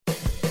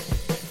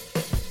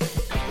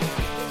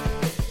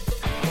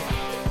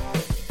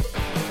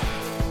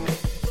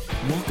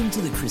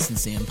Welcome to the Chris and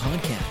Sam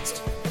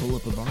podcast. Pull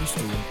up a bar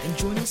stool and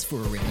join us for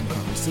a random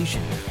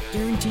conversation,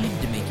 guaranteed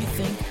to make you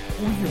think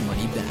or your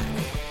money back.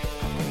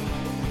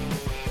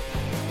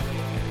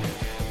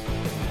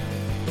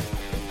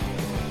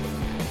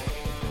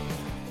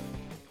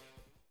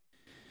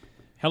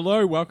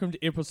 Hello, welcome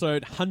to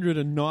episode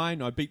 109.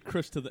 I beat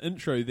Chris to the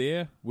intro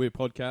there. We're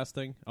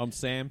podcasting. I'm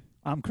Sam.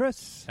 I'm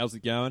Chris. How's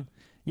it going?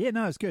 Yeah,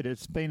 no, it's good.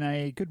 It's been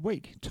a good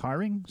week.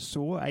 Tiring,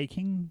 sore,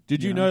 aching.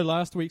 Did you know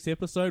last week's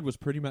episode was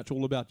pretty much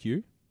all about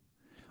you?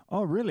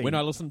 Oh, really? When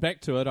I listened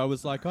back to it, I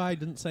was like, I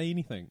didn't say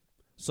anything.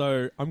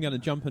 So I'm going to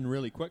jump in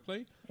really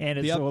quickly. And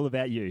it's all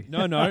about you.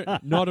 No,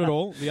 not at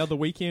all. The other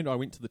weekend, I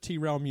went to the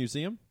T-Rail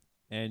Museum,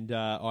 and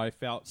I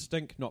felt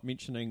stink not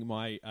mentioning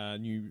my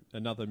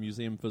another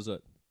museum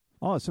visit.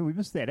 Oh, so we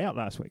missed that out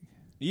last week.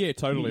 Yeah,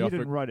 totally. You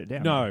didn't write it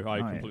down. No,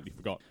 I completely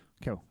forgot.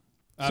 Cool.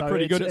 So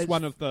pretty good. It's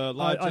one of the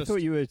largest... I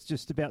thought you were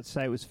just about to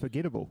say it was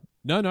forgettable.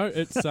 No,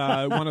 it's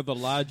one of the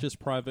largest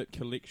private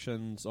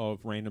collections of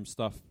random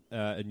stuff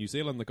in New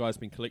Zealand. The guy's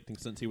been collecting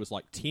since he was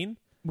like 10.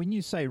 When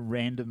you say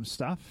random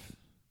stuff,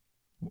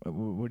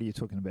 what are you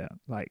talking about?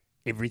 Like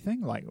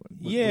everything? Like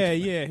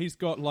Yeah. He's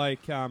got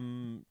like a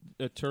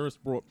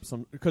tourist brought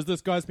some... Because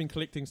this guy's been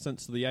collecting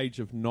since the age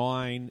of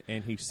 9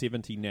 and he's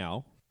 70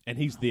 now. And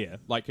he's there.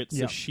 Like,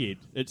 it's a shed.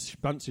 It's a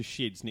bunch of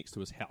sheds next to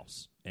his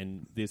house.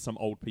 And there's some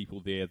old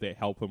people there that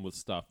help him with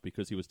stuff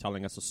because he was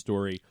telling us a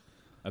story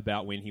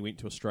about when he went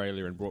to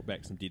Australia and brought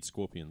back some dead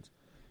scorpions.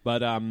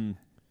 But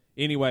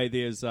anyway,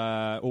 there's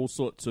all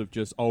sorts of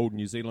just old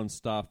New Zealand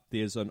stuff.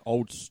 There's an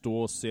old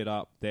store set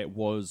up that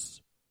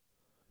was,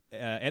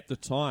 at the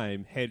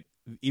time, had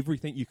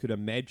everything you could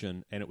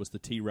imagine, and it was the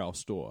T-Rail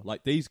store.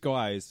 Like, these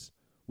guys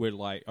were,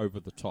 like, over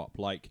the top.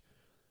 Like...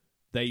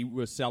 They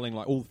were selling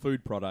like all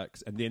food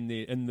products, and then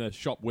in the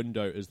shop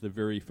window is the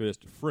very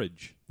first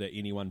fridge that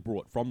anyone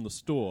brought from the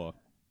store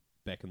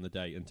back in the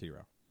day in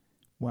T-Rail.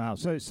 Wow,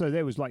 so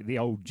that was like the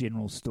old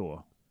general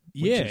store.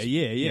 Yeah.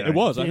 It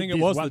was. I think it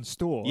was one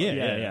store.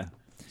 Yeah.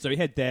 So he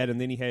had that,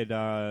 and then he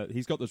had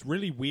he's got this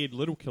really weird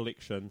little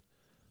collection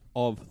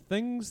of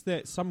things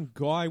that some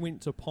guy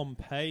went to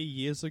Pompeii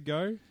years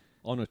ago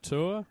on a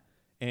tour.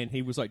 And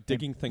he was like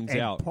digging things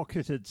out.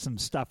 Pocketed some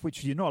stuff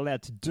which you're not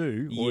allowed to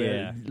do, or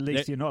at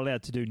least you're not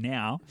allowed to do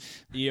now.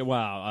 Yeah,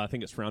 well, I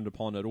think it's frowned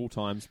upon at all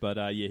times. But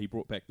he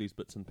brought back these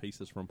bits and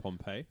pieces from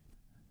Pompeii.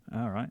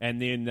 All right.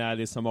 And then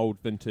there's some old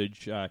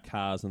vintage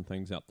cars and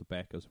things out the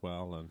back as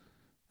well. And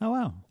oh,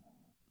 wow.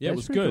 Yeah, That's it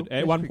was good. Cool.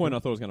 At one point, I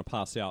thought I was going to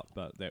pass out,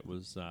 but that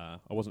was I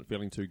wasn't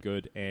feeling too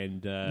good.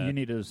 And you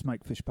needed a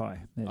smoked fish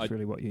pie. That's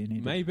really what you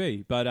needed.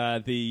 Maybe,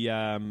 but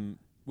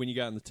when you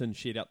go in the tin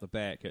shed out the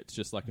back, it's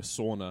just like a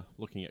sauna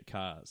looking at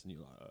cars, and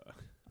you're like,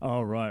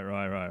 oh,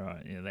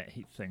 right. Yeah, that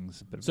heat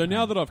thing's a bit of So a pain.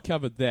 now that I've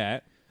covered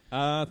that,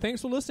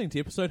 thanks for listening to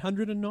episode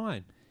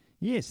 109.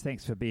 Yes,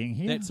 thanks for being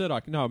here. That's it.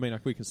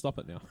 We can stop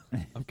it now.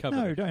 I've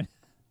covered No, it.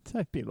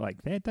 don't be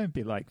like that. Don't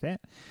be like that.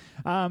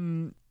 I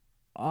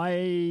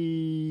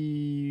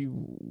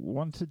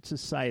wanted to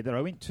say that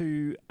I went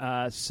to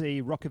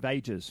see Rock of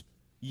Ages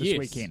this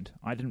weekend.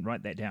 I didn't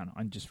write that down.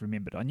 I just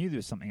remembered. I knew there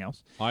was something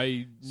else.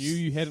 I knew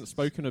you hadn't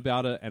spoken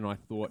about it, and I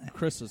thought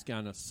Chris is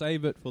going to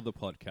save it for the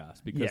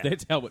podcast because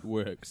that's how it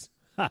works.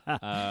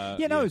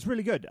 It was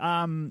really good.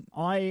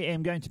 I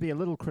am going to be a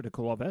little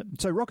critical of it.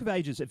 So Rock of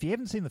Ages, if you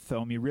haven't seen the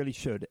film, you really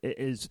should. It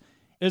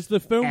is the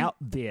film out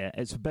there.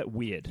 It's a bit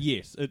weird.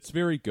 Yes, it's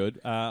very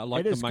good. I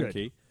like the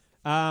monkey.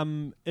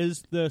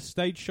 Is the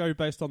stage show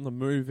based on the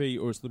movie,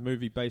 or is the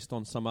movie based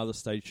on some other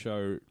stage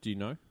show? Do you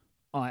know?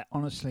 I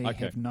honestly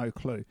have no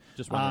clue.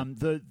 Just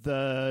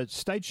the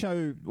stage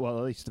show, well,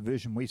 at least the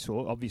version we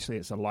saw, obviously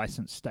it's a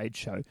licensed stage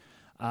show,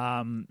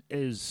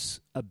 is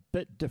a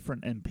bit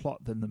different in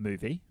plot than the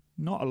movie.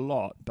 Not a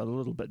lot, but a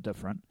little bit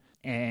different.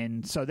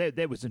 And so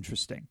that was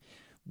interesting.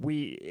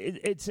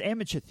 It's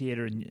amateur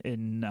theatre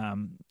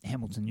in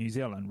Hamilton, New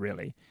Zealand,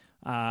 really.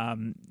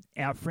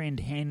 Our friend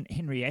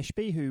Henry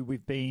Ashby, who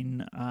we've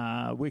been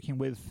working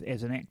with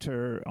as an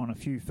actor on a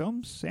few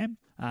films, Sam,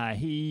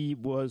 he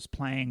was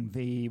playing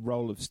the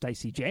role of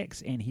Stacey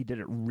Jacks, and he did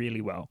it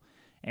really well.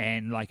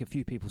 And like a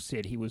few people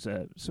said, he was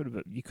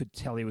you could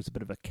tell he was a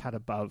bit of a cut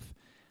above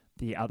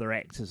the other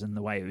actors in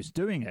the way he was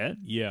doing it.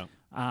 Yeah.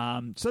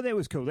 So that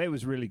was cool. That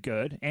was really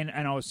good. And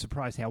I was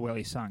surprised how well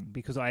he sung,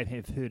 because I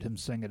have heard him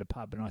sing at a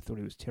pub and I thought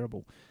he was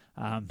terrible.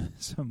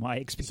 So my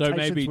expectations So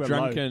maybe were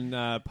drunken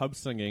low. Pub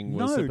singing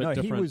was a bit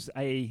different. No, he was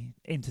a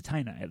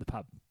entertainer at the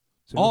pub.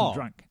 So he wasn't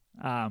drunk.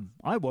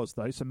 I was,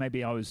 though, so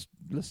maybe I was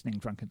listening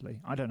drunkenly.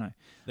 I don't know.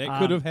 That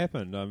could have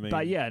happened. I mean,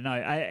 but yeah, no.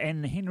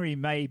 And Henry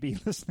may be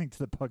listening to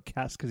the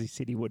podcast because he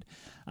said he would.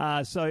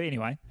 So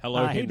anyway,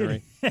 hello,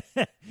 Henry.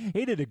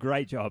 He did a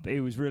great job.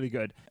 It was really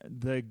good.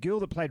 The girl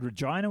that played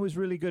Regina was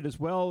really good as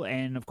well.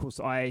 And of course,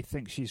 I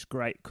think she's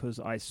great because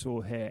I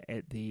saw her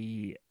at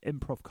the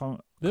improv.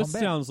 This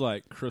sounds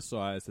like Chris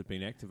Eyes had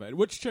been activated.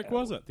 Which chick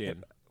was it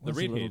then? The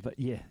redhead.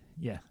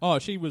 Yeah. Oh,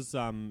 she was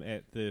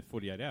at the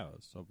 48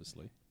 Hours,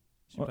 obviously.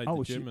 She played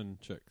the German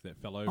chick that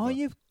fell over. Oh,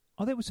 yeah.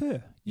 Oh, that was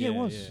her. Yeah, it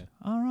was. Yeah.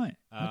 All right.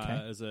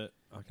 Okay. Is it?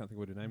 I can't think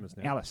what her name is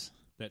now. Alice.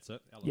 That's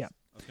it, Alice. Yeah.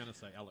 I was going to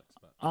say Alex,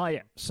 but... Oh,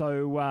 yeah.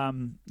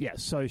 So,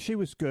 so she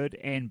was good,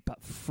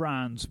 but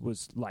Franz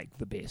was, like,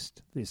 the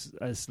best. This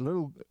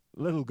little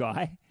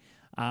guy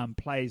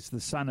plays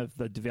the son of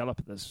the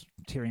developer that's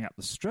tearing up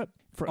the strip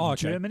from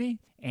Germany,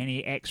 and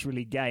he acts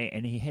really gay,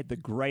 and he had the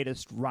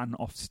greatest run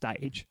off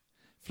stage,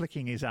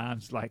 flicking his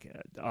arms like...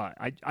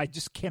 I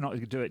just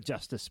cannot do it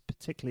justice,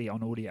 particularly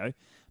on audio,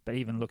 but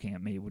even looking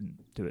at me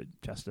wouldn't do it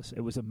justice.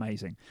 It was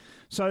amazing.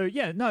 So,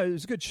 yeah, no, it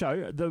was a good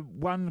show. The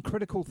one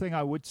critical thing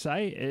I would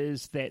say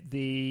is that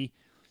the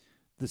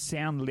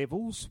sound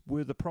levels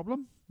were the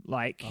problem.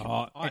 Like,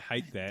 I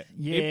hate that.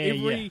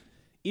 Yeah,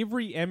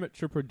 every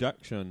amateur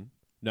production...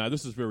 No,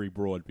 this is very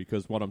broad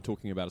because what I'm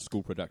talking about is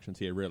school productions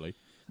here, really.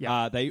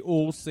 Yeah. They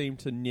all seem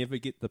to never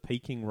get the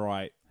peaking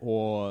right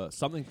or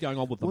something's going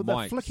on with the mics. Well,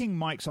 they're flicking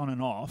mics on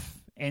and off,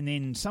 and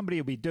then somebody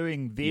will be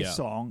doing their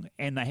song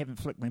and they haven't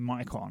flicked their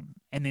mic on,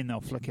 and then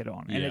they'll flick it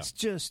on. And it's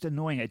just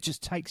annoying. It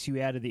just takes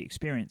you out of the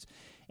experience.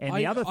 And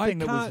the other thing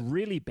that was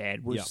really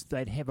bad was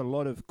they'd have a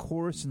lot of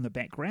chorus in the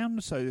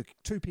background. So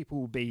two people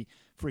will be,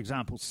 for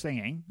example,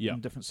 singing on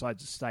different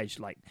sides of the stage,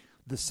 like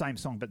the same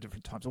song but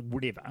different times or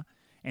whatever.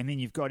 And then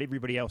you've got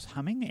everybody else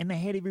humming, and they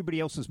had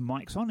everybody else's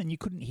mics on, and you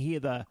couldn't hear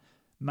the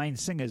main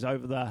singers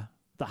over the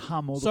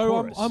hum or the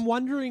chorus. So I'm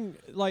wondering,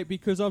 like,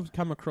 because I've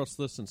come across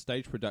this in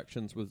stage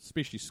productions with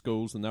especially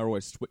schools, and they're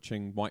always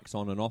switching mics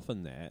on and off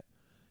in that.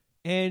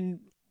 And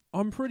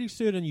I'm pretty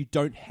certain you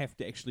don't have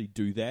to actually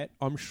do that.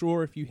 I'm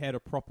sure if you had a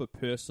proper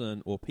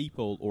person or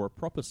people or a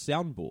proper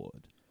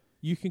soundboard,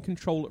 you can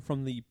control it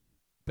from the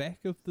back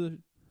of the...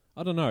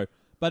 I don't know.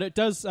 But it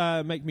does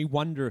make me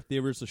wonder if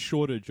there is a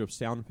shortage of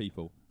sound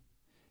people.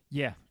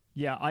 Yeah,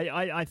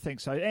 I think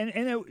so.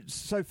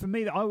 So for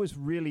me, I was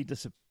really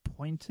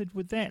disappointed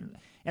with that.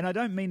 And I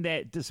don't mean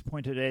that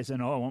disappointed as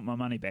in, I want my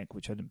money back,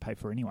 which I didn't pay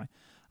for anyway.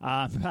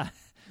 But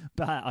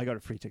I got a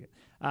free ticket.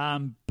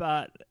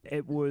 But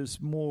it was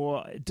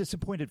more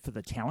disappointed for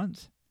the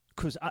talent.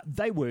 Because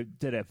they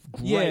did a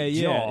great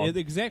job. Yeah,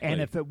 exactly.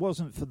 And if it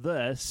wasn't for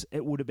this,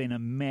 it would have been a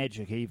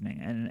magic evening,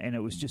 and it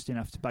was just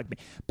enough to bug me.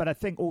 But I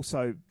think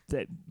also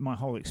that my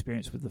whole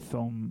experience with the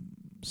film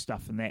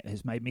stuff and that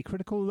has made me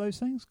critical of those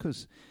things.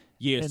 Because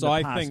in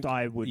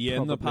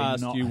the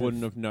past you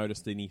wouldn't have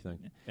noticed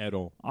anything at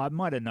all. I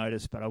might have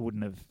noticed, but I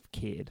wouldn't have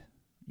cared.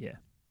 Yeah.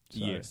 So.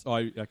 Yes.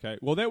 Okay.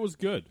 Well, that was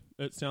good.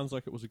 It sounds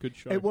like it was a good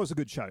show. It was a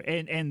good show,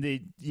 and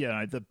the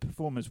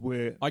performers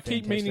were. I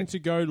keep meaning to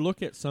go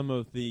look at some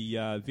of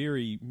the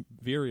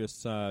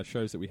various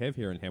shows that we have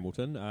here in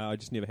Hamilton. I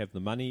just never have the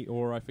money,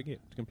 or I forget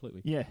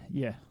completely.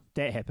 Yeah,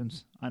 that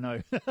happens. I know.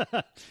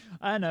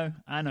 I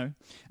know.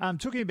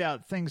 Talking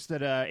about things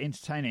that are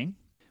entertaining,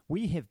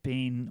 we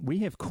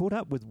have caught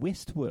up with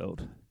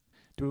Westworld.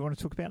 Do we want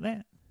to talk about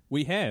that?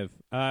 We have.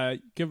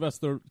 Give us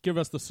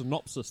the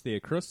synopsis there,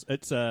 Chris.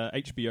 It's a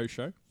HBO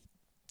show.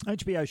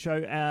 HBO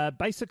show.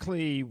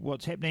 Basically,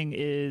 what's happening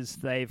is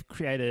they've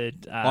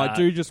created... I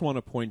do just want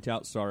to point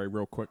out,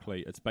 real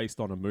quickly, it's based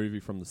on a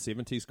movie from the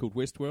 70s called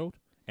Westworld,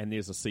 and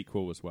there's a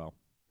sequel as well.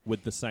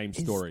 With the same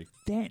story. Is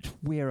that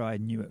where I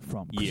knew it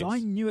from? Because I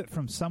knew it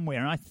from somewhere,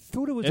 and I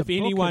thought it was a book. If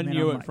anyone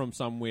knew it from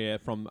somewhere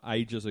from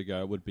ages ago,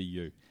 it would be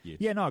you. Yes.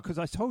 Yeah, no, because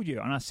I told you,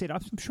 and I said,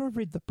 I'm sure I've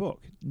read the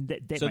book.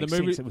 That so makes the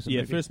movie, sense. It was a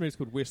movie. First movie's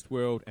called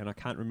Westworld, and I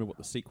can't remember what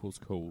the sequel's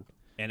called.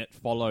 And it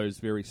follows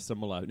very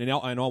similar. And I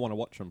want to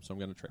watch them, so I'm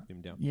going to track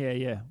them down.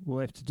 Yeah, we'll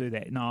have to do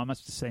that. No, I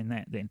must have seen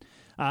that then.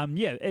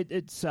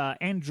 It's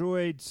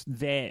androids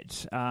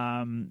that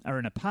are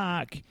in a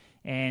park,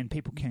 and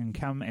people can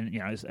come, and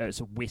it's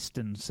a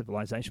Western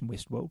civilization,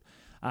 Westworld.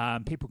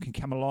 People can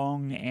come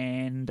along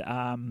and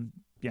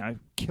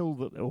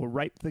kill or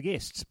rape the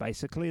guests.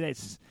 Basically,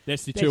 that's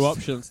the two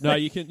options. No,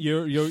 you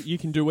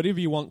can do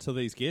whatever you want to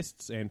these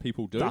guests, and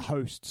people do. The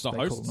hosts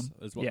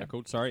is what they're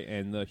called. Sorry,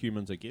 and the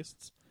humans are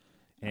guests.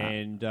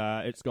 And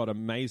it's got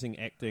amazing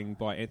acting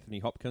by Anthony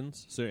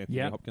Hopkins, Sir Anthony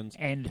Hopkins.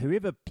 And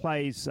whoever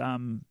plays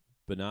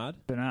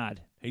Bernard.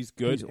 He's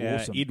good. He's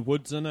awesome. Ed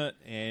Wood's in it,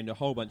 and a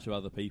whole bunch of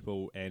other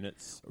people. And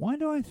it's... Why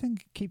do I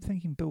keep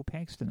thinking Bill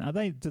Paxton?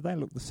 Do they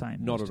look the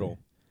same? Not at all.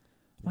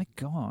 My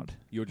God.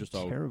 You're just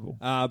old. Terrible.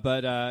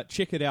 But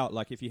check it out,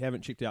 if you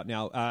haven't checked it out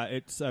now.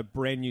 It's a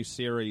brand new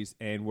series,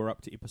 and we're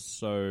up to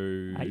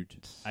episode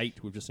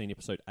 8. We've just seen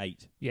episode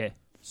 8. Yeah.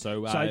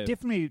 So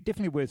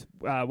definitely worth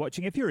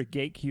watching. If you're a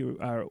geek, you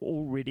are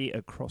already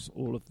across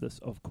all of this,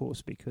 of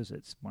course, because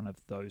it's one of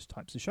those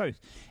types of shows.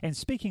 And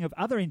speaking of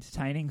other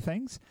entertaining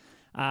things,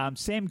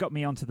 Sam got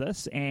me onto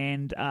this,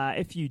 and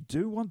if you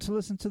do want to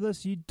listen to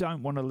this, you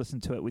don't want to listen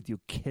to it with your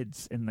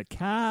kids in the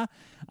car.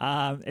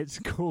 It's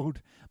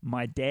called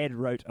My Dad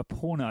Wrote a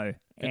Porno.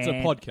 It's a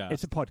podcast.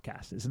 It's a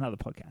podcast. It's another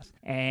podcast.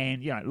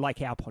 And,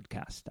 like our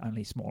podcast,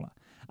 only smaller.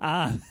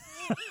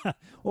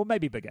 Or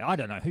maybe bigger. I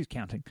don't know. Who's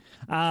counting?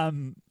 But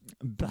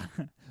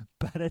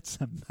it's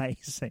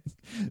amazing.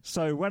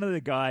 So one of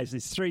the guys,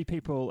 there's 3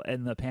 people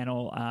in the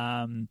panel,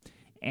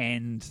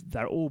 and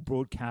they're all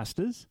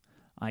broadcasters,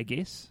 I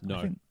guess.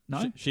 No.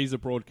 No? She's a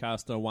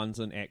broadcaster, one's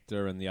an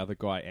actor, and the other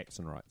guy acts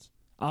and writes.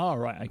 Oh,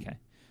 right. Okay.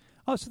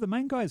 Oh, so the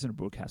main guy isn't a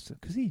broadcaster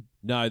because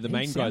No, the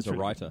main guy's a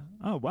really writer.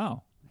 good. Oh,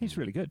 wow. He's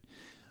really good.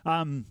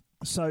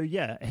 So,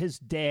 yeah, his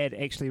dad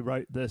actually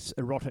wrote this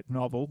erotic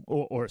novel,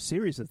 or a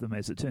series of them,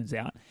 as it turns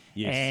out.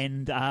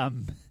 Yes.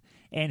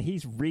 And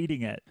he's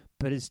reading it,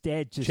 but his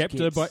dad just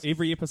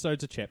every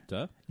episode's a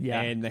chapter.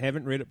 Yeah. And they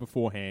haven't read it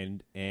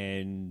beforehand,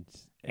 and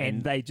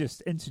they just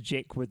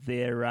interject with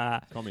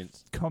their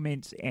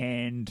comments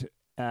and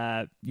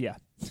yeah.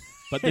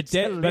 But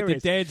the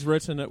dad's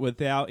written it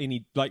without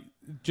any,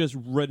 just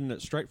written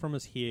it straight from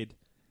his head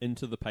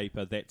into the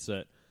paper. That's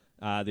it.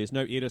 There's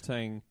no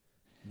editing.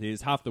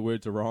 There's half the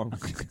words are wrong.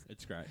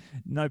 It's great.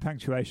 No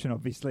punctuation,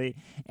 obviously,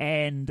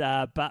 and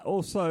but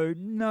also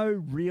no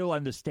real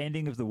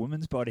understanding of the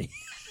woman's body,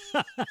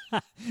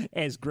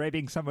 as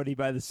grabbing somebody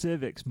by the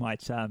cervix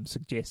might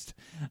suggest,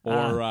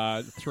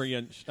 or 3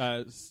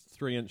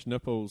 inch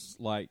nipples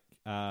like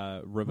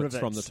rivets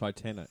from the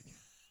Titanic.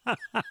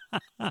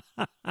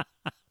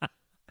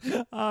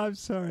 I'm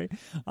sorry.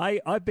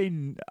 I've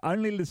been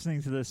only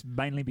listening to this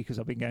mainly because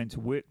I've been going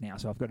to work now,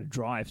 so I've got to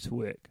drive to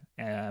work.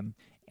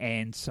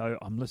 And so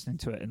I'm listening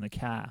to it in the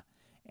car,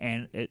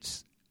 and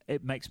it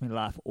makes me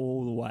laugh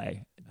all the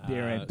way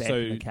there and back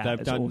in the car.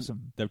 It's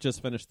awesome. They've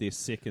just finished their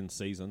second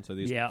season, so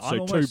there's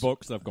 2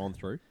 books they've gone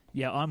through.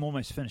 Yeah, I'm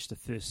almost finished the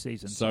first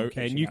season. So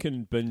and you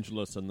can binge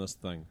listen this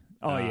thing.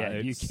 Oh yeah,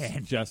 you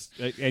can.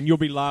 And you'll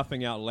be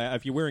laughing out loud.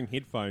 If you're wearing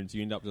headphones,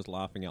 you end up just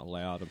laughing out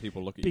loud, and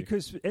people look at you.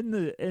 Because in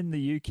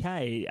the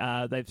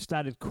UK, they've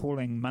started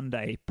calling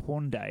Monday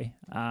Porn Day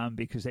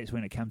because that's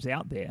when it comes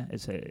out there.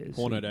 It's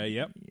Porno Day,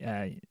 yep.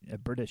 A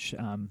British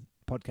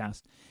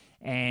podcast.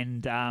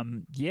 And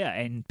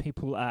and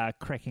people are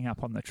cracking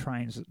up on the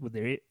trains with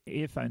their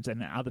earphones,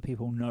 and other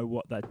people know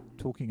what they're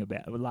talking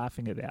about, or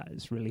laughing about.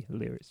 It's really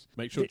hilarious.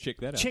 Make sure to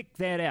check that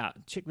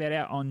out. Check that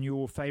out on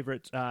your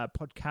favourite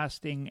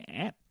podcasting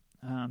app.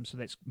 So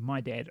that's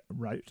My Dad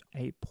Wrote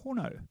a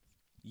Porno.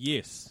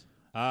 Yes.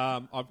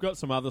 I've got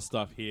some other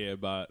stuff here,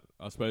 but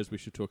I suppose we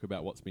should talk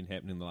about what's been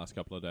happening the last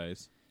couple of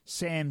days.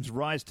 Sam's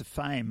rise to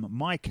fame.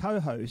 My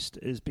co-host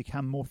has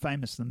become more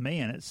famous than me,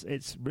 and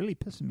it's really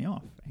pissing me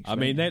off. Actually. I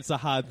mean, that's a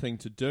hard thing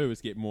to do, is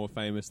get more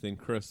famous than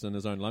Chris in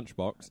his own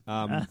lunchbox.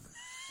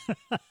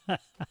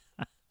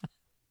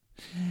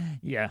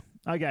 Yeah.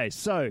 Okay.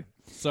 So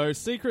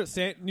Secret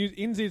Santa,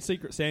 NZ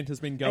Secret Santa has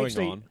been going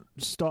on.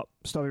 Stop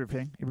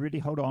everything. Everybody,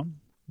 hold on.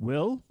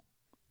 Will,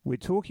 we're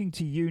talking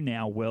to you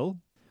now. Will,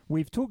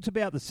 we've talked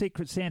about the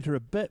Secret Santa a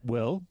bit,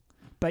 Will,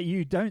 but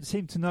you don't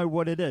seem to know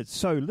what it is.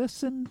 So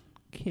listen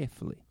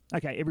carefully.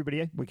 Okay,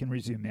 everybody, we can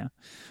resume now.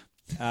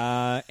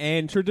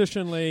 And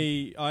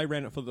traditionally, I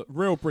ran it for the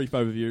real brief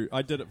overview.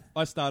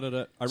 I started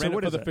it. I ran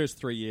it for the first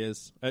 3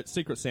 years. It's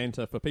Secret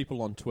Santa for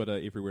people on Twitter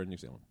everywhere in New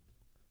Zealand.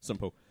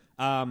 Simple.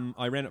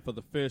 I ran it for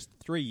the first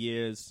 3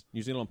 years.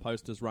 New Zealand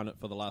Post has run it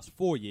for the last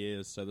 4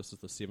 years, so this is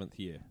the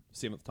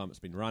 7th time it's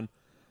been run.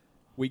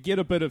 We get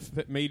a bit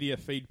of media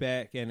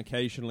feedback, and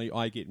occasionally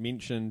I get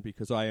mentioned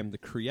because I am the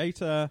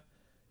creator.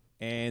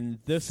 And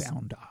this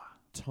founder.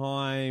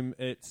 Time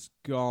it's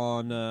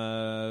gone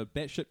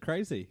batshit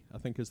crazy, I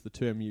think is the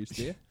term used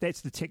there.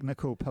 That's the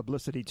technical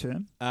publicity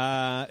term.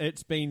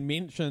 It's been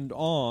mentioned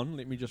on,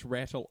 let me just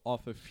rattle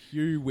off a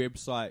few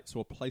websites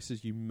or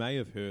places you may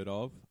have heard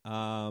of.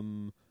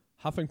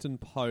 Huffington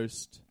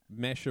Post,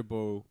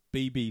 Mashable,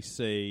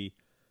 BBC,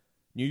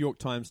 New York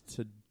Times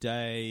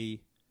Today,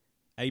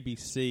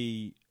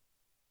 ABC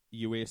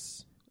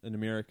US in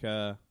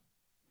America.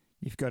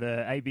 You've got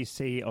a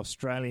ABC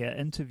Australia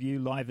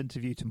live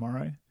interview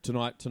tomorrow.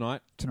 Tonight.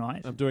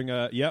 I'm doing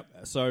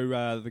So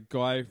the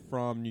guy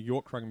from New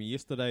York rang me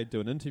yesterday to do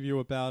an interview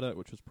about it,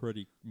 which was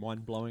pretty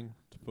mind-blowing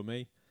for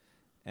me.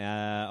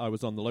 I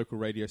was on the local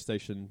radio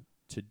station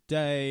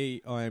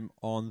today. I'm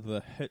on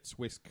the Hits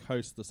West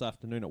Coast this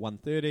afternoon at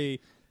 1:30.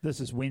 This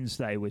is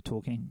Wednesday we're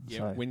talking. Yeah,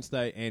 so.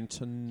 Wednesday. And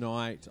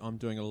tonight I'm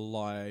doing a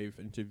live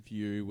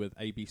interview with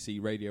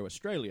ABC Radio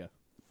Australia,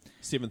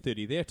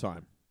 7:30 their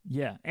time.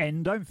 Yeah,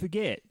 and don't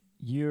forget,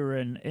 you're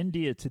in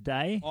India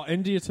today. Oh,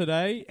 India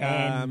today.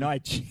 And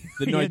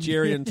the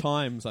Nigerian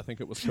Times, I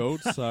think it was called.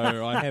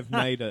 So I have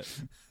made it.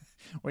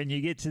 When you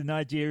get to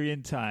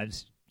Nigerian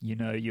Times, you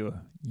know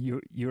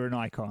you're an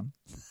icon.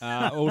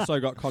 Also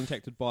got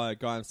contacted by a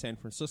guy in San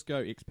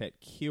Francisco, expat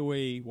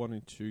Kiwi,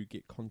 wanting to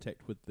get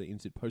contact with the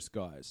NZ Post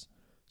guys.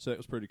 So that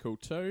was pretty cool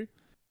too.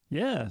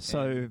 Yeah,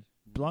 so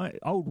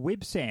old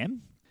Web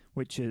Sam,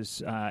 which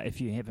is,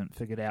 if you haven't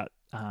figured out,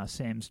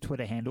 Sam's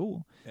Twitter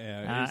handle.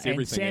 It's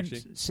everything,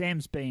 actually.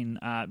 Sam's been,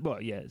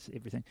 it's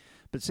everything.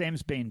 But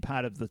Sam's been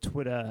part of the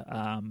Twitter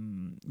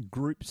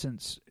group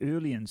since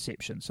early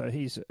inception. So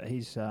he's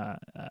a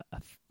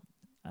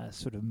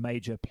sort of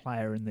major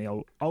player in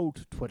the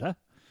old Twitter.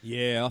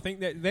 Yeah, I think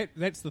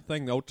that's the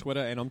thing, the old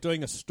Twitter. And I'm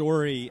doing a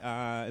story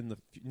in the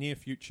near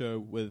future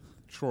with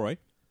Troy.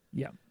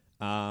 Yeah.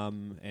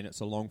 And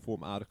it's a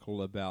long-form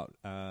article about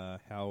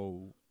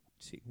how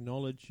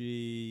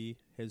technology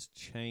has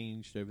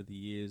changed over the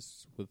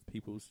years with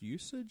people's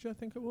usage, I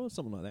think it was,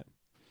 something like that.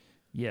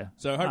 Yeah.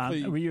 So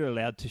hopefully... were you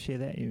allowed to share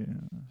that? You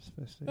were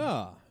supposed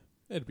to.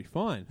 It'd be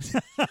fine.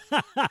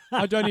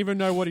 I don't even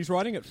know what he's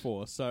writing it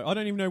for, so I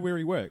don't even know where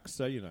he works.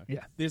 So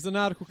there's an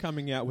article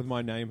coming out with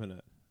my name in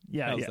it.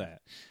 How's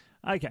that?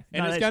 Okay,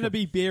 and it's going to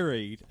be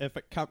buried if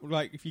it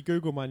if you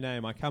Google my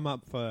name, I come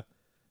up for.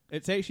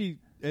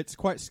 It's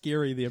quite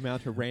scary the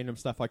amount of random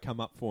stuff I come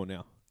up for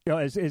now.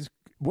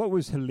 What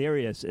was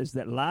hilarious is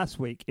that last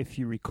week, if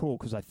you recall,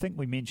 because I think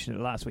we mentioned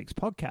it last week's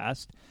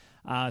podcast,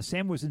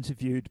 Sam was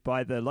interviewed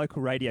by the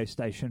local radio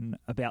station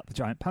about the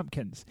giant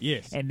pumpkins.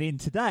 Yes. And then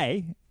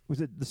today, was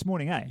it this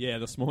morning, eh? Yeah,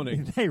 this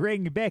morning. They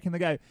rang back and they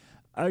go,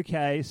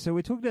 okay, so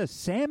we're talking to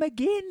Sam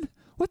again?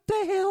 What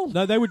the hell?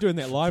 No, they were doing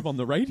that live on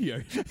the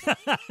radio.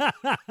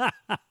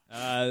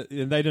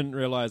 And they didn't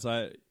realise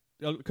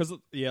because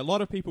a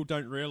lot of people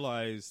don't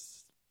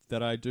realise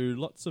that I do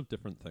lots of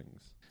different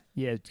things.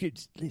 Yeah,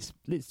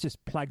 let's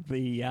just plug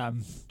the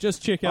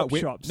just check out op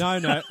shops. No,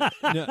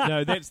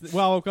 that's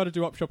I've got to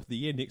do op shop of the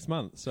year next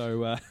month.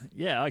 So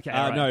yeah, okay.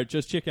 Right. No,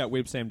 just check out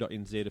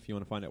websam.nz if you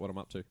want to find out what I'm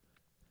up to.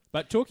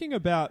 But talking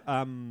about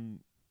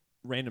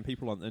random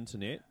people on the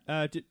internet,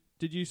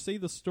 did you see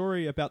the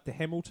story about the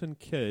Hamilton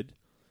kid?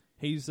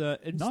 He's an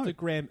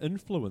Instagram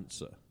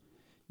influencer.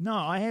 No,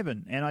 I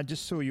haven't, and I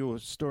just saw your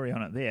story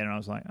on it there, and I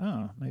was like,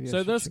 oh, maybe.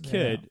 So this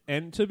kid,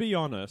 and to be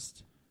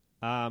honest,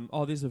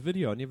 there's a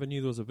video. I never knew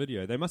there was a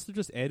video. They must have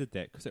just added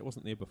that because that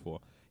wasn't there before.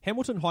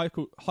 Hamilton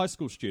High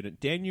School student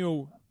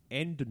Daniel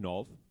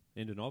Andenov,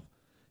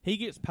 he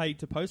gets paid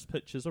to post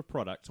pictures of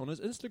products on his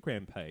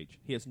Instagram page.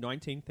 He has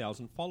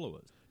 19,000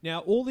 followers.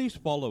 Now, all these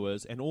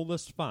followers and all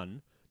this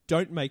fun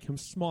don't make him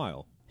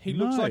smile. He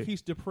looks like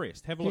he's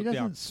depressed. Have a look down. He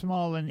doesn't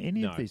smile in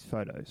any of these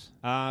photos.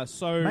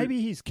 So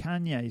maybe he's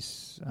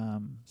Kanye's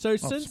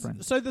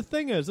offspring. So the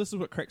thing is, this is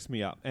what cracks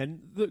me up.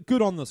 And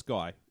good on this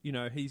guy.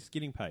 He's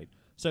getting paid.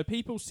 So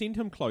people send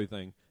him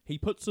clothing. He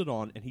puts it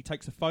on, and he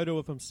takes a photo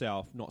of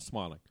himself not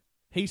smiling.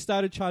 He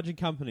started charging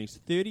companies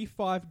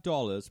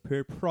 $35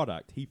 per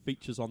product he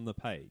features on the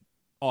page.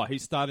 Oh,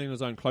 he's starting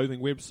his own clothing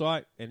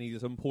website, and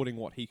he's importing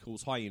what he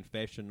calls high-end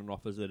fashion and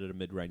offers it at a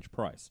mid-range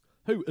price.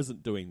 Who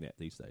isn't doing that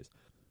these days?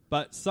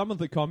 But some of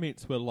the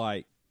comments were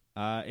like,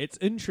 it's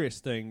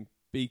interesting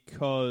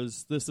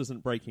because this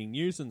isn't breaking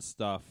news and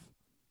stuff,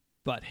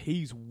 but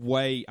he's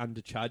way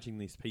undercharging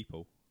these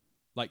people.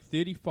 Like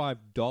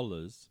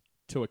 $35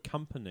 to a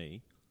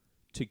company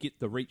to get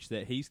the reach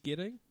that he's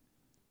getting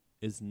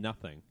is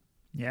nothing.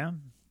 Yeah.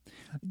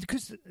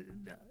 Because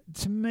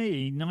to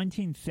me,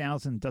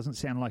 19,000 doesn't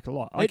sound like a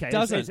lot. Okay, it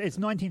doesn't. It's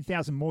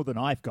 19,000 more than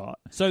I've got.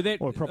 So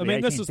that or probably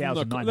this is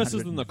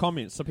in the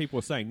comments. Some people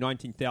are saying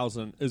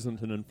 19,000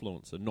 isn't an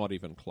influencer, not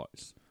even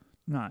close.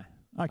 No.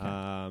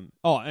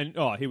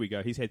 Okay. Here we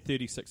go. He's had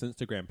 36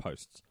 Instagram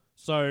posts.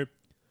 So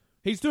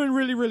he's doing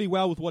really, really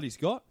well with what he's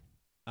got.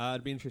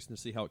 It'd be interesting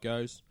to see how it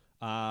goes.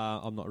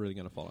 I'm not really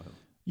going to follow him.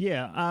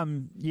 Yeah,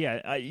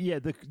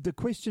 The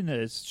question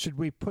is, should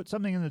we put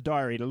something in the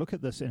diary to look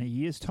at this in a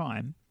year's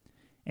time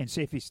and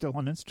see if he's still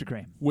on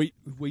Instagram?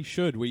 We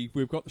should.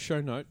 We've got the show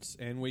notes,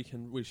 and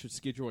we should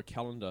schedule a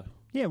calendar.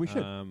 Yeah, we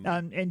should.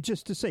 And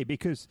just to see,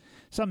 because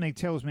something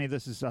tells me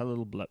this is a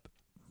little blip.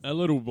 A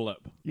little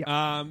blip.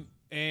 Yeah.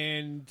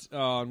 And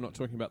I'm not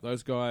talking about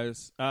those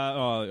guys.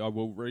 I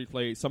will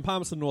briefly. Some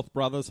Palmerston North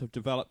brothers have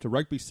developed a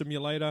rugby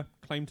simulator,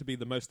 claimed to be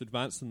the most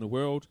advanced in the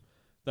world.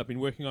 They've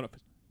been working on it for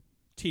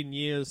 10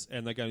 years,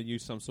 and they're going to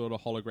use some sort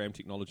of hologram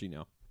technology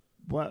now.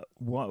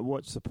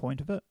 What's the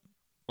point of it?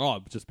 Oh,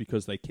 just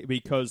because they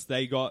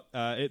got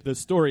the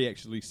story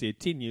actually said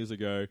 10 years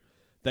ago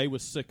they were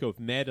sick of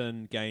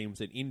Madden games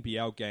and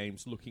NBL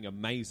games looking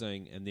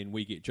amazing, and then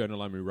we get Jonah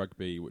Lomu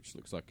Rugby, which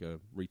looks like a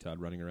retard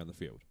running around the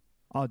field.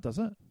 Oh, does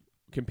it?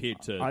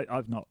 Compared to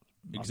I've not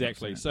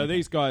exactly. So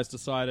these guys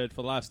decided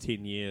for the last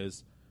 10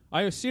 years.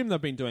 I assume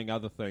they've been doing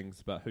other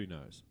things, but who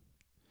knows?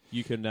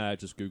 You can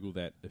just Google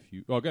that if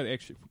you...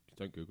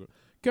 don't Google it.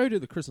 Go to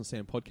the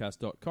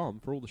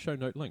chrisandsampodcast.com for all the show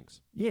note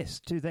links. Yes,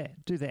 do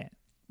that.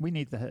 We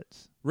need the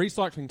hits.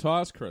 Recycling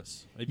tyres,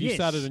 Chris. Have you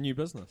started a new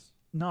business?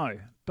 No,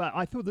 but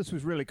I thought this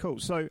was really cool.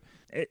 So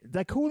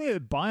they're calling it a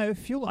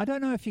biofuel. I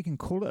don't know if you can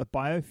call it a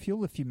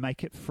biofuel if you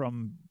make it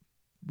from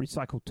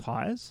recycled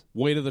tyres.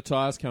 Where do the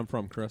tyres come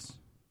from, Chris?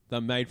 They're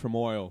made from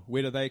oil.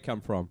 Where do they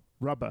come from?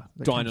 Rubber.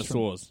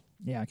 Dinosaurs.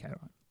 Yeah, okay,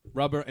 right.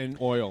 Rubber and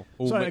oil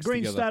all so mixed a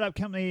green together. startup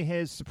company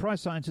has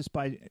surprised scientists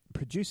by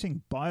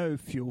producing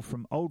biofuel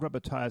from old rubber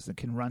tyres that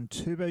can run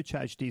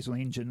turbocharged diesel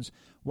engines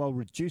while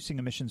reducing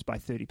emissions by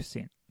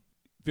 30%.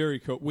 Very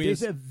cool.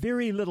 There's a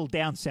very little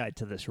downside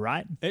to this,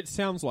 right? It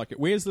sounds like it.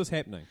 Where's this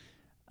happening?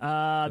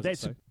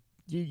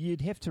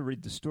 You'd have to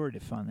read the story to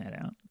find that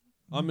out.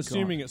 I'm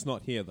assuming it's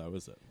not here, though,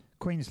 is it?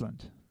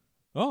 Queensland.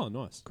 Oh,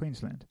 nice.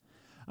 Queensland.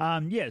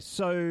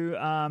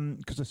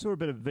 Because I saw a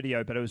bit of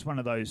video, but it was one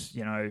of those,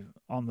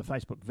 on the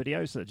Facebook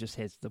videos that just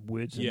has the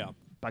words and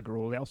bugger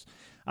all else.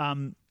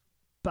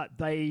 But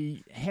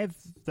they've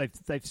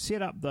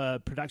set up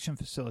the production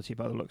facility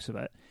by the looks of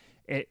it.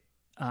 It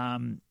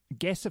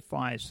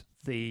gasifies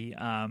the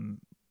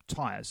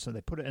tyres, so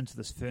they put it into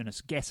this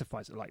furnace,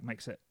 gasifies it, like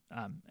makes it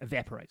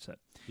evaporates it,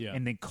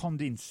 and then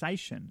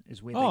condensation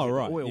is where they get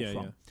the oil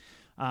from.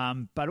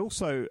 But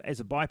also, as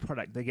a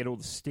byproduct, they get all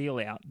the steel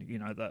out,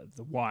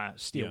 the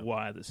steel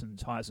wire that's in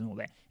the tyres and all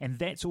that. And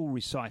that's all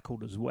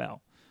recycled as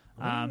well.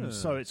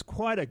 So it's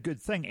quite a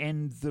good thing.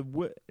 And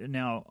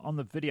now, on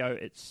the video,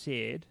 it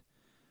said,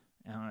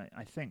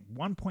 I think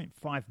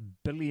 1.5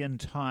 billion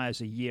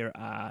tyres a year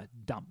are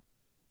dumped.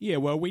 Yeah,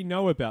 well, we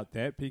know about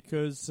that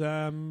because...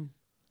 the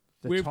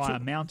tyre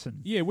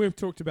mountain. Yeah, we've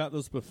talked about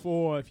this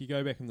before. If you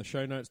go back in the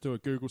show notes, do a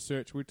Google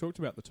search. We talked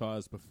about the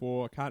tyres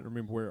before. I can't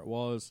remember where it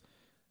was.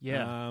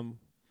 Yeah.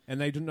 And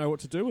they didn't know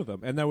what to do with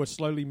them. And they were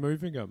slowly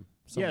moving them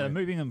somewhere. Yeah, they're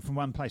moving them from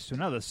one place to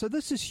another. So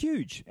this is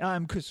huge.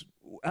 Because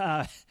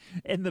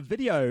in the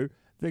video,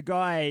 the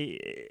guy,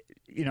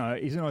 he's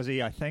an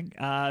Aussie, I think,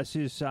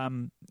 says,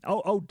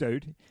 old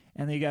dude.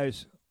 And he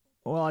goes,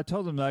 well, I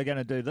told them they were going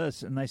to do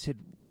this. And they said,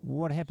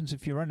 what happens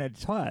if you run out of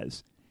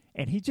tyres?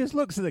 And he just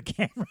looks at the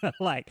camera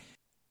like,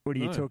 what are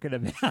you talking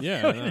about?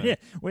 Yeah,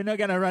 we're not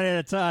going to run out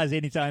of tyres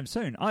anytime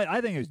soon. I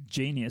think it was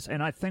genius.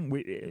 And I think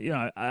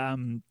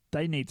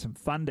they need some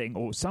funding,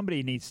 or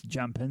somebody needs to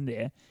jump in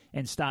there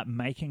and start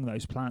making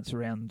those plants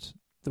around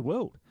the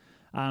world.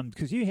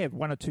 Because you have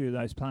one or two of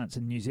those plants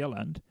in New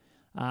Zealand,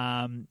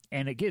 and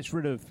it gets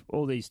rid of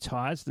all these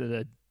tyres that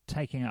are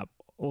taking up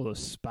all the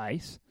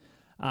space,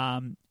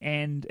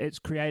 and it's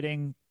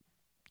creating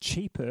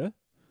cheaper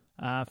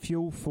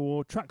fuel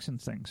for trucks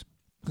and things.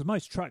 Because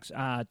most trucks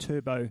are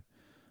turbo,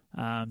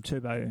 what do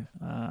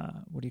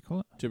you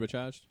call it?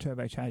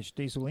 Turbocharged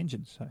diesel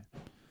engines. So,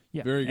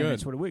 yeah, very good.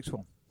 That's what it works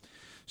for.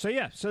 So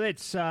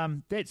that's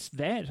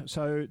that.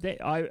 So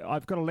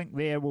I've got a link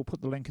there. We'll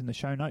put the link in the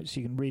show notes so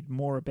you can read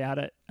more about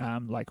it,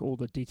 like all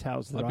the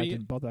details that I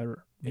didn't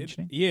bother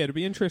mentioning. It'd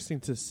be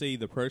interesting to see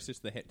the process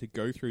they had to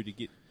go through to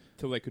get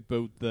till they could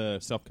build the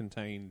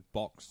self-contained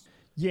box.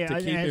 Yeah, to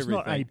keep it's everything.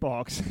 not a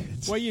box.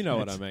 Well, you know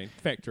what I mean.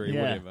 Factory,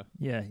 whatever.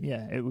 Yeah,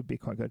 it would be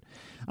quite good.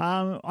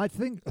 I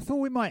thought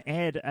we might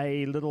add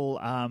a little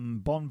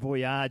Bon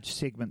Voyage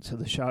segment to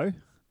the show.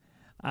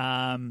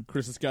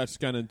 Chris is just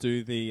going to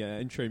do the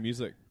intro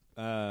music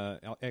a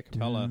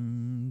cappella.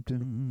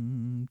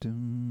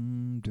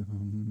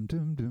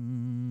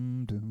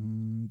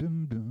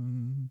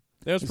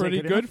 That was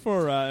pretty good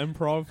for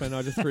improv, and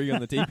I just threw you on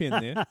the deep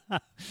end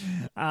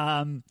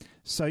there.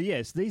 So,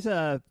 yes, these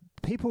are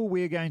people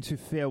we're going to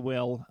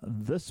farewell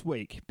this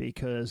week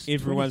because...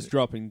 Everyone's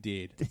dropping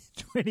dead.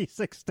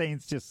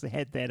 2016's just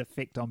had that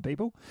effect on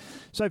people.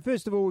 So,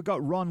 first of all, we've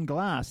got Ron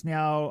Glass.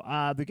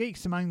 Now, the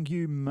geeks among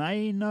you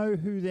may know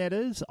who that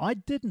is. I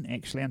didn't,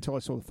 actually, until I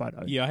saw the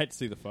photo. Yeah, I had to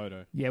see the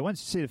photo. Yeah,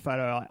 once you see the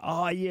photo,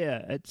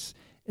 it's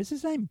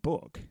his name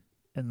Book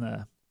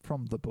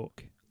from the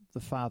book. The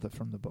father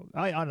from the book.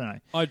 I don't know.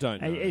 I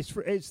don't know.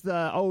 It's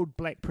the old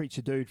black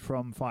preacher dude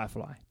from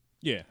Firefly.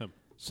 Yeah, him.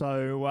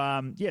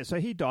 So, so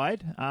he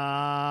died.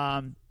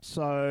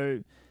 So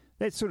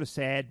that's sort of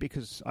sad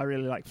because I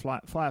really like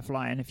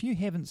Firefly. And if you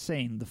haven't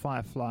seen the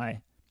Firefly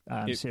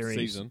series,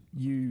 season,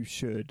 you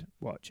should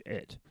watch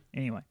it.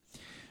 Anyway.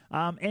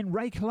 And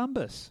Ray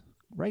Columbus.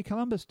 Ray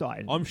Columbus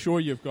died. I'm sure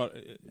you've got...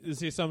 Is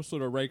there some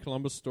sort of Ray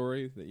Columbus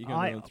story that you're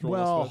going to throw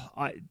us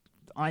with?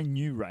 I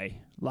knew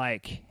Ray.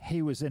 Like,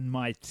 he was in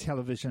my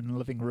television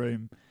living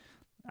room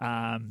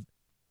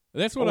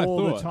that's what I thought.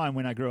 all the time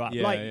when I grew up.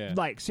 Yeah,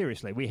 like,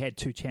 seriously, we had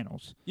two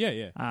channels.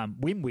 Yeah.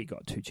 When we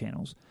got two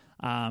channels.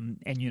 And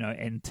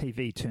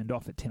TV turned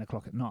off at 10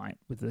 o'clock at night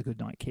with the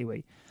Goodnight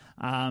Kiwi.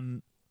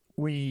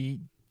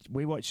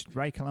 We watched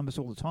Ray Columbus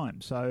all the time.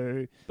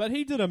 So, but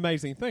he did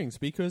amazing things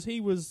because he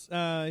was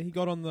he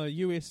got on the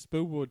US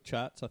Billboard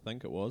charts. I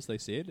think it was. They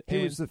said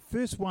he was the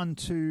first one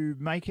to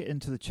make it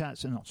into the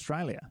charts in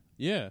Australia.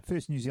 Yeah,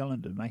 first New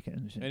Zealander to make it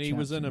into. And he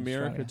was in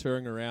America Australia.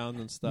 touring around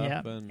and stuff.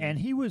 Yeah, and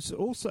he was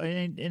also,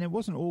 and it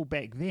wasn't all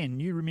back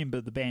then. You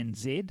remember the band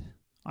Zed?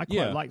 I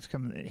quite liked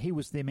him. He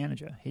was their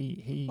manager.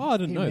 He I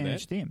didn't know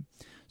managed them.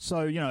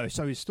 So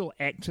so he's still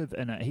active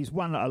in it. He's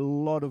won a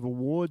lot of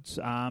awards.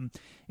 And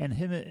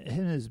him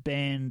and his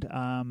band.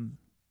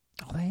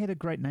 They had a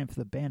great name for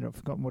the band. I've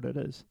forgotten what it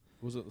is.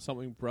 Was it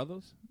something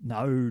Brothers?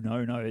 No.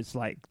 It's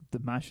like the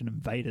Martian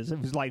Invaders. It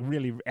was like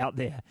really out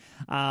there.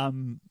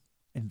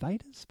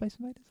 Space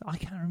Invaders? I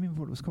can't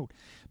remember what it was called.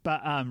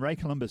 But Ray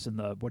Columbus and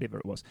the whatever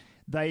it was,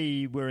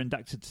 they were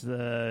inducted to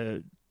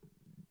the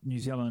New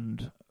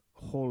Zealand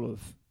Hall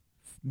of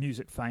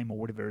Music Fame or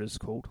whatever it is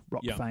called,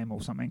 Rock Fame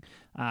or something.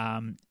 I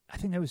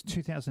think that was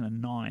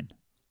 2009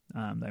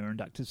 they were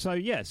inducted. So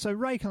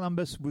Ray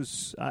Columbus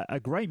was a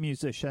great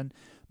musician.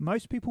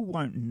 Most people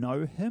won't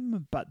know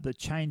him, but the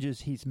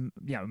changes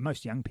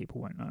most young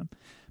people won't know him.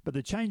 But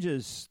the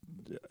changes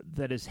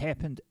that has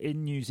happened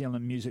in New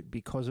Zealand music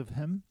because of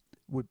him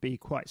would be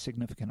quite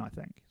significant, I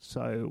think.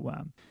 So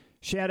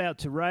shout out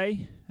to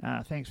Ray.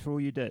 Thanks for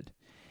all you did.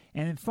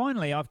 And then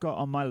finally, I've got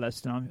on my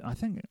list, and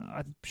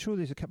I'm sure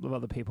there's a couple of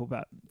other people,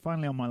 but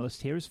finally on my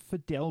list here is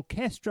Fidel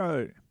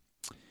Castro.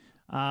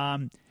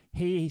 I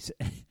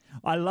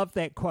love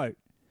that quote.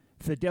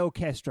 Fidel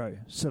Castro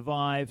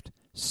survived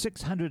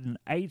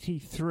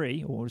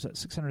 683, or is it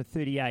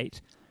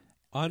 638,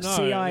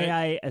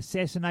 CIA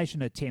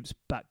assassination attempts,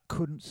 but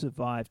couldn't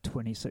survive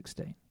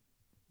 2016.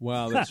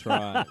 Well, that's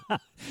right.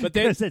 But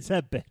Because it's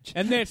a bitch.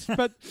 And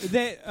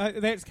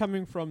that's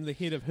coming from the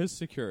head of his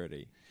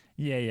security.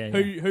 Yeah.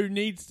 Who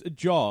needs a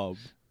job,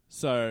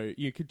 so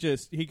he could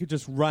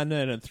just run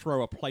in and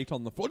throw a plate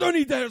on the floor. Don't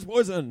eat that, it's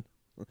poison.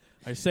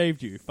 I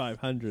saved you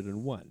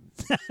 501.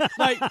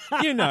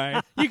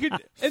 You could,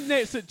 in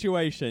that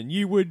situation,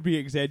 you would be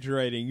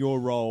exaggerating your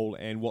role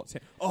and what's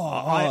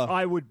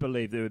I would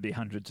believe there would be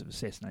hundreds of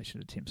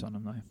assassination attempts on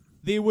him, though.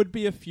 There would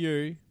be a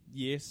few,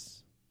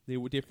 yes. There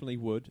definitely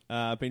would.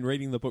 I've been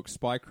reading the book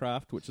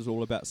Spycraft, which is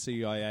all about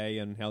CIA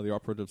and how the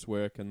operatives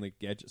work and the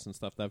gadgets and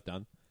stuff they've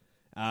done.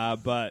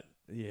 But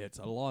yeah, it's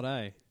a lot,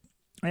 eh?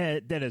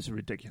 That is a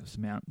ridiculous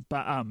amount.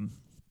 But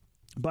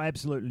I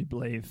absolutely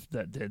believe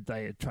that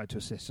they tried to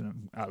assassinate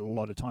him a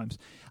lot of times.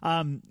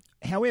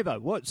 However,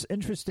 what's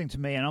interesting to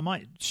me, and I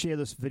might share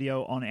this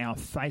video on our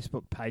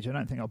Facebook page. I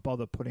don't think I'll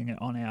bother putting it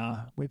on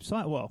our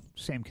website. Well,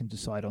 Sam can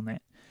decide on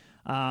that.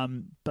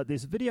 But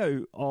there's a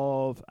video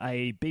of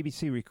a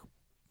BBC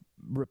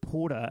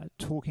reporter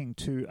talking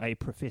to a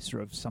professor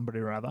of somebody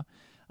or other,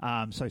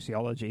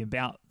 sociology,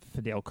 about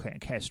Fidel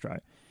Castro.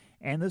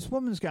 And this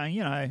woman's going,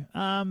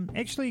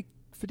 actually,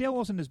 Fidel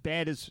wasn't as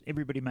bad as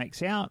everybody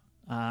makes out.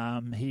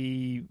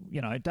 He,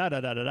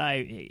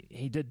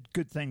 he did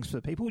good things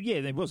for people. Yeah,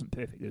 it wasn't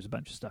perfect. There was a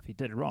bunch of stuff he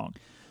did wrong.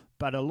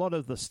 But a lot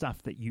of the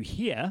stuff that you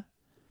hear,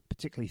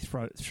 particularly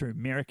through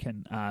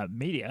American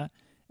media,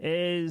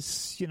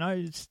 is,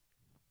 it's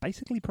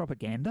basically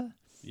propaganda.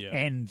 Yeah.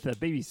 And the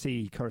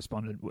BBC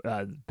correspondent,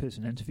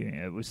 person interviewing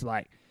it, was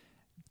like,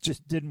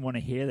 just didn't want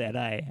to hear that,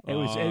 eh? It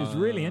was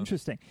really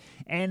interesting.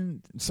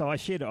 And so I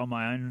shared it on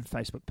my own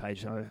Facebook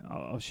page. So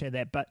I'll share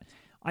that. But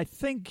I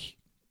think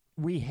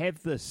we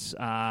have this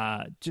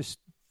just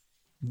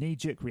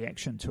knee-jerk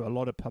reaction to a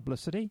lot of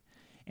publicity,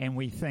 and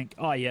we think,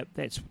 oh yeah,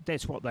 that's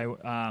what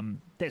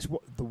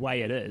the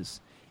way it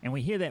is. And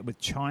we hear that with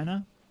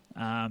China.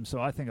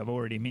 So I think I've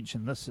already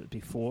mentioned this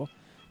before.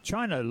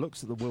 China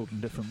looks at the world in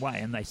a different way,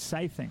 and they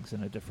say things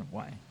in a different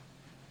way.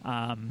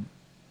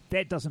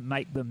 That doesn't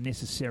make them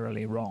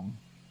necessarily wrong.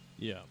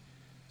 Yeah.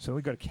 So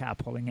we've got a car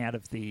pulling out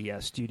of the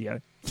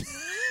studio.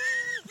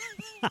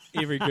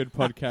 Every good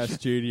podcast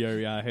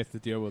studio has to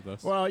deal with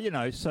this. Well,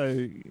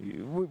 so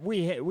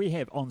we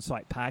have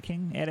on-site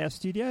parking at our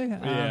studio.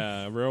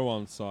 Yeah, real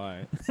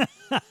on-site.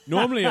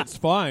 Normally it's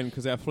fine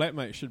because our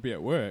flatmate should be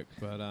at work,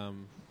 but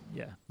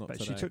yeah, not but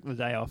today. she took the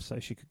day off so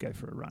she could go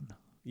for a run.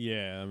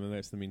 Yeah, I mean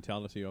that's the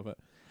mentality of it.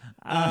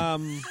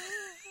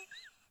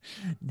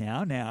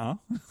 Now.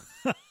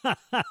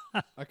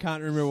 I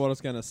can't remember what I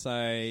was going to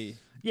say.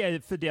 Yeah,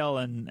 Fidel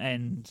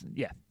and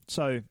yeah.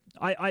 So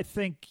I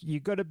think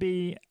you've got to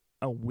be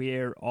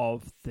aware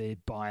of the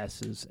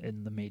biases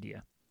in the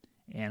media,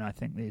 and I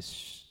think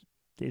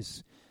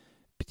there's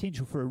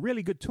potential for a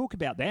really good talk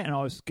about that. And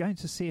I was going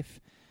to see if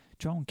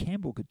John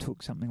Campbell could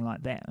talk something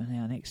like that in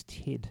our next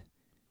TED.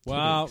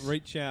 Well, TEDx.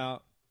 reach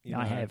out.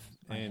 I have.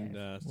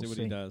 See what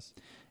he does.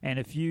 And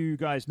if you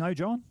guys know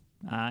John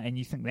and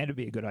you think that would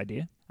be a good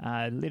idea,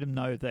 let him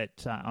know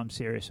that I'm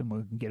serious and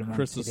we can get him on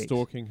Chris TEDx. is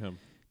stalking him.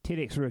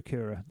 TEDx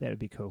Ruakura, that would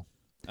be cool.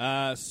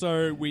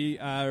 So we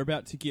are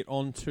about to get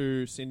on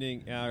to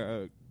sending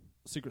our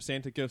Secret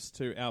Santa gifts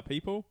to our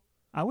people.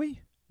 Are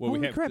we? Well,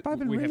 Holy crap, I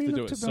haven't really to do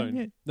looked it at them soon.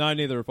 yet. No,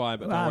 neither have I,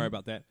 but don't worry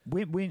about that.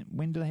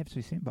 When do they have to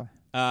be sent by?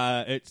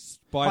 It's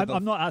by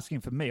I'm not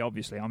asking for me,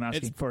 obviously. I'm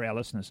asking for our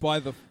listeners. By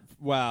the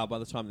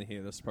time they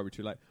hear this, it's probably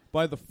too late.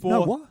 By the 4th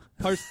No, what?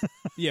 post,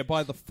 yeah,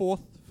 by the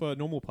 4th for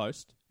normal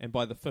post, and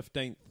by the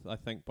 15th, I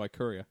think, by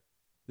courier.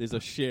 There's a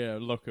sheer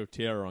look of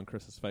terror on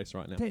Chris's face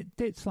right now.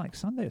 That's like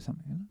Sunday or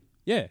something, isn't it?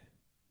 Yeah.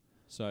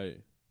 So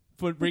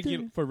for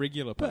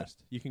regular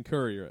post, you can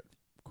courier it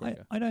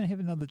quicker. I don't have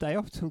another day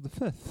off till the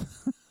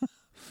 5th.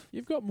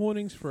 You've got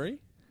mornings free.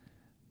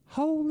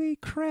 Holy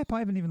crap! I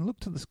haven't even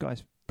looked at this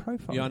guy's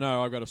profile. Yeah, I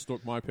know. I've got to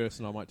stalk my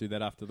person. I might do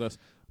that after this.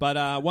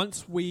 But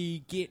once we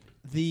get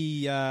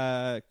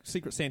the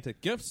Secret Santa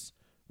gifts,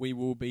 we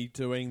will be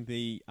doing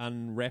the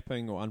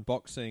unwrapping or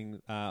unboxing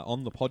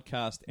on the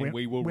podcast, and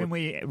we will when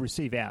we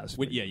receive ours.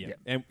 Yeah.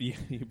 And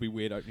it'd be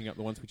weird opening up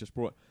the ones we just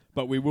brought,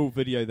 but we will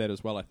video that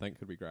as well. I think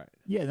could be great.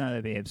 Yeah, no,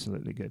 that'd be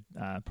absolutely good.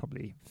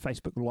 Probably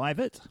Facebook Live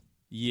it.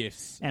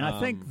 Yes, and I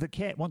think the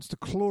cat wants to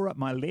claw up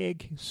my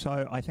leg,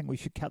 so I think we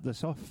should cut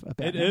this off.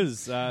 It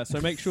is.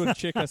 So make sure to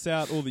check us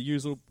out, all the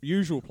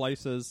usual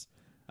places,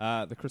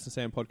 the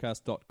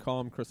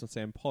ChrisandSamPodcast.com, Chris and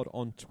Sam Pod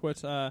on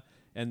Twitter,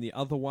 and the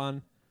other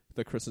one,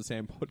 the Chris and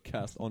Sam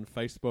Podcast on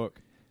Facebook.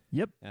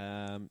 Yep.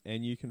 And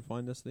you can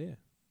find us there.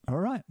 All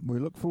right. We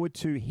look forward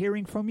to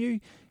hearing from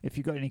you. If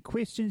you've got any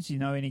questions,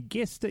 any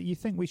guests that you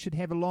think we should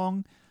have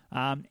along,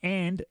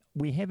 and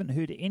we haven't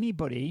heard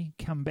anybody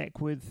come back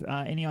with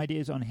any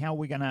ideas on how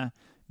we're going to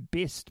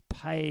best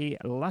pay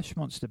Lush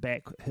Monster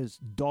back his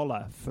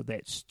 $1 for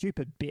that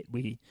stupid bet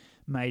we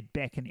made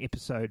back in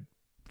episode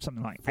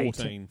something like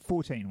 14.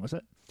 14, was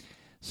it?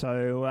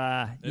 So,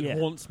 it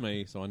haunts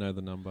me, so I know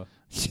the number.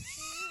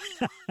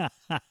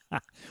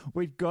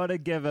 We've got to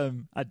give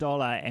him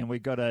 $1, and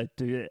we've got to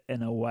do it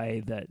in a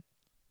way that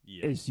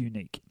is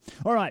unique.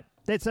 All right,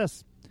 that's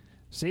us.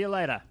 See you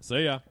later.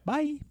 See ya.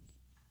 Bye.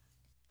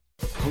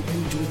 Hope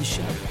you enjoyed the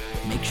show.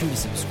 Make sure to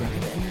subscribe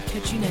and we'll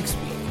catch you next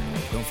week.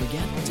 Don't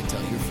forget to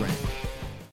tell your friend.